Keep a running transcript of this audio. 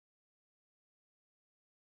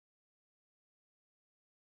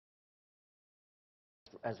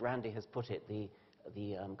as Randy has put it, the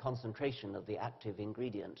concentration of the active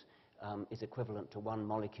ingredient is equivalent to 1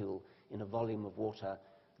 molecule in a volume of water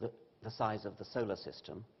the size of the solar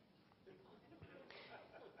system.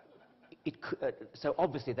 So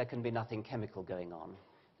obviously there can be nothing chemical going on.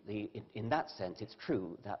 In that sense, it's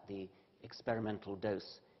true that the experimental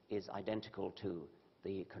dose is identical to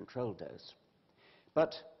the control dose.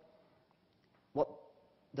 But what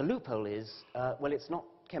the loophole is, well, it's not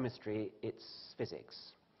chemistry, it's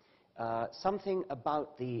physics. Something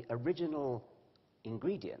about the original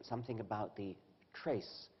ingredient, something about the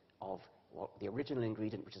trace of the original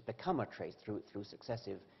ingredient, which has become a trace through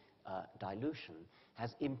successive dilution,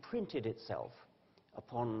 has imprinted itself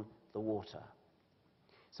upon the water.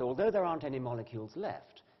 So although there aren't any molecules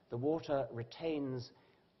left, the water retains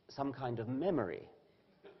some kind of memory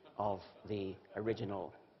of the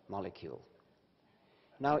original molecule.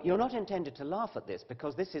 Now, you're not intended to laugh at this,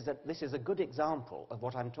 because this is a good example of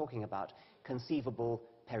what I'm talking about, conceivable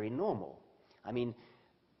perinormal. I mean,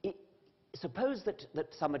 suppose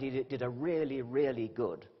that somebody did a really, really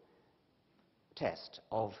good test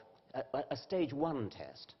of, a stage 1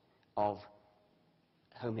 test of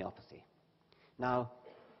homeopathy. Now,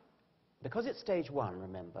 because it's stage 1,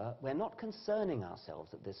 remember, we're not concerning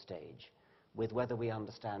ourselves at this stage with whether we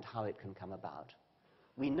understand how it can come about.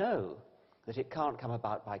 We know that it can't come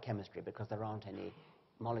about by chemistry because there aren't any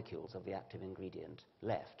molecules of the active ingredient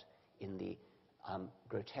left in the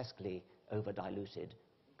grotesquely over-diluted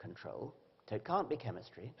control. So it can't be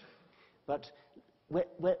chemistry. But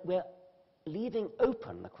we're leaving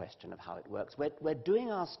open the question of how it works. We're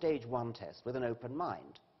doing our stage 1 test with an open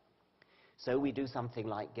mind. So we do something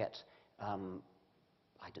like get, I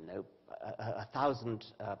don't know,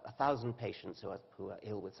 1,000 patients who are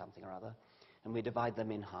ill with something or other, and we divide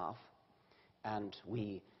them in half, and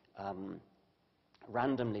we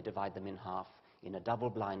randomly divide them in half in a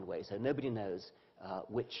double-blind way, so nobody knows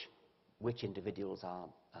which individuals are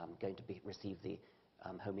going to receive the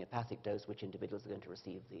homeopathic dose, which individuals are going to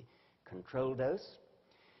receive the control dose.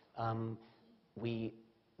 The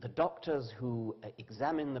doctors who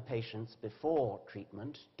examine the patients before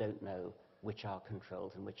treatment don't know which are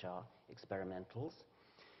controls and which are experimentals.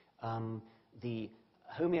 The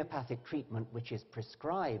homeopathic treatment which is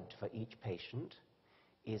prescribed for each patient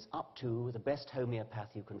is up to the best homeopath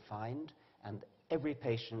you can find, and every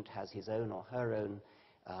patient has his own or her own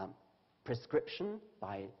prescription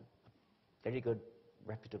by a very good,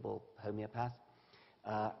 reputable homeopath.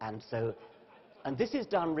 And this is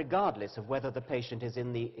done regardless of whether the patient is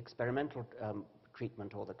in the experimental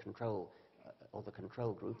treatment or the control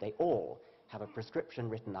group. They all have a prescription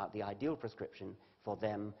written out, the ideal prescription for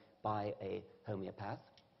them by a homeopath.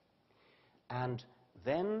 And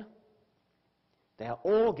then they are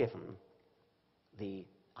all given the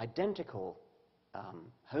identical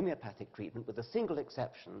homeopathic treatment, with a single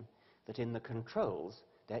exception, that in the controls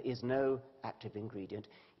there is no active ingredient.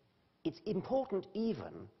 It's important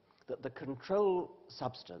even that the control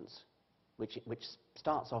substance, which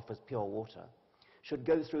starts off as pure water, should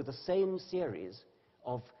go through the same series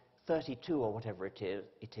of 32 or whatever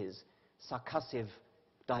it is succussive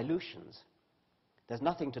dilutions. There's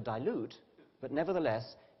nothing to dilute, but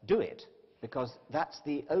nevertheless do it, because that's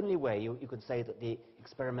the only way you could say that the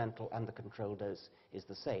experimental and the control dose is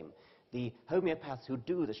the same. The homeopaths who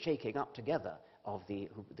do the shaking up together of the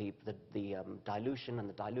dilution and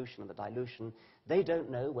the dilution and the dilution, they don't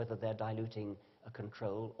know whether they're diluting a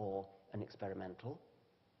control or an experimental,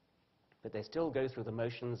 but they still go through the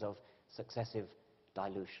motions of successive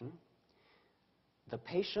dilution. The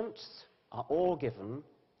patients are all given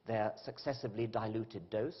their successively diluted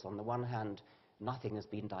dose. On the one hand, nothing has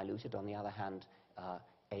been diluted. On the other hand,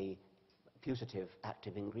 a putative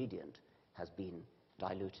active ingredient has been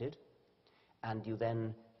diluted. And you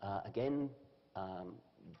then, again,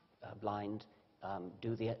 blind,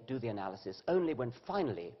 do the analysis. Only when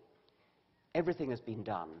finally everything has been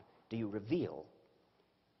done do you reveal,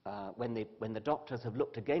 when the doctors have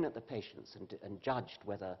looked again at the patients and judged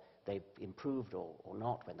whether they've improved or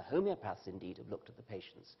not, when the homeopaths indeed have looked at the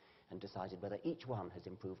patients and decided whether each one has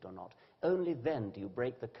improved or not, only then do you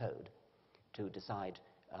break the code to decide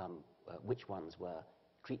which ones were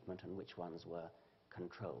treatment and which ones were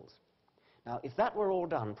controls. Now, if that were all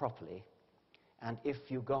done properly, and if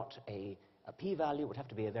you got a p-value, it would have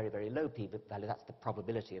to be a very, very low p-value, that's the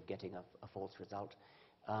probability of getting a false result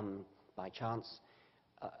by chance.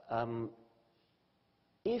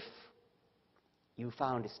 If you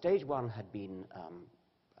found if stage 1 had been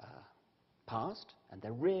passed, and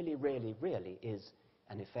there really, really, really is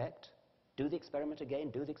an effect, do the experiment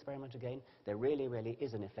again, there really, really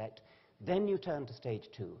is an effect, then you turn to stage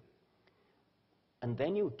 2. And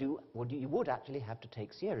then you would actually have to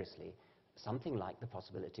take seriously something like the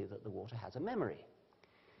possibility that the water has a memory.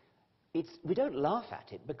 We don't laugh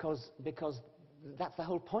at it because that's the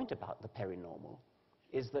whole point about the perinormal,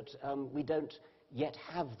 is that we don't yet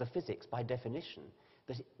have the physics by definition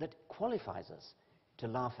that qualifies us to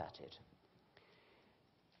laugh at it.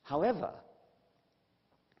 However,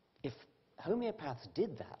 if homeopaths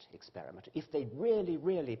did that experiment, if they really,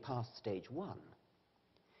 really passed stage 1,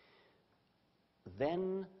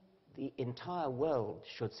 then the entire world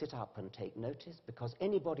should sit up and take notice, because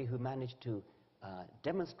anybody who managed to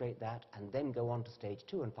demonstrate that and then go on to stage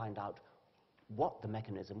 2 and find out what the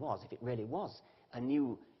mechanism was, if it really was a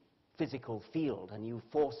new physical field, a new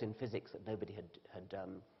force in physics that nobody had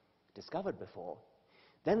discovered before,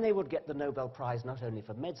 then they would get the Nobel Prize not only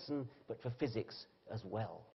for medicine but for physics as well.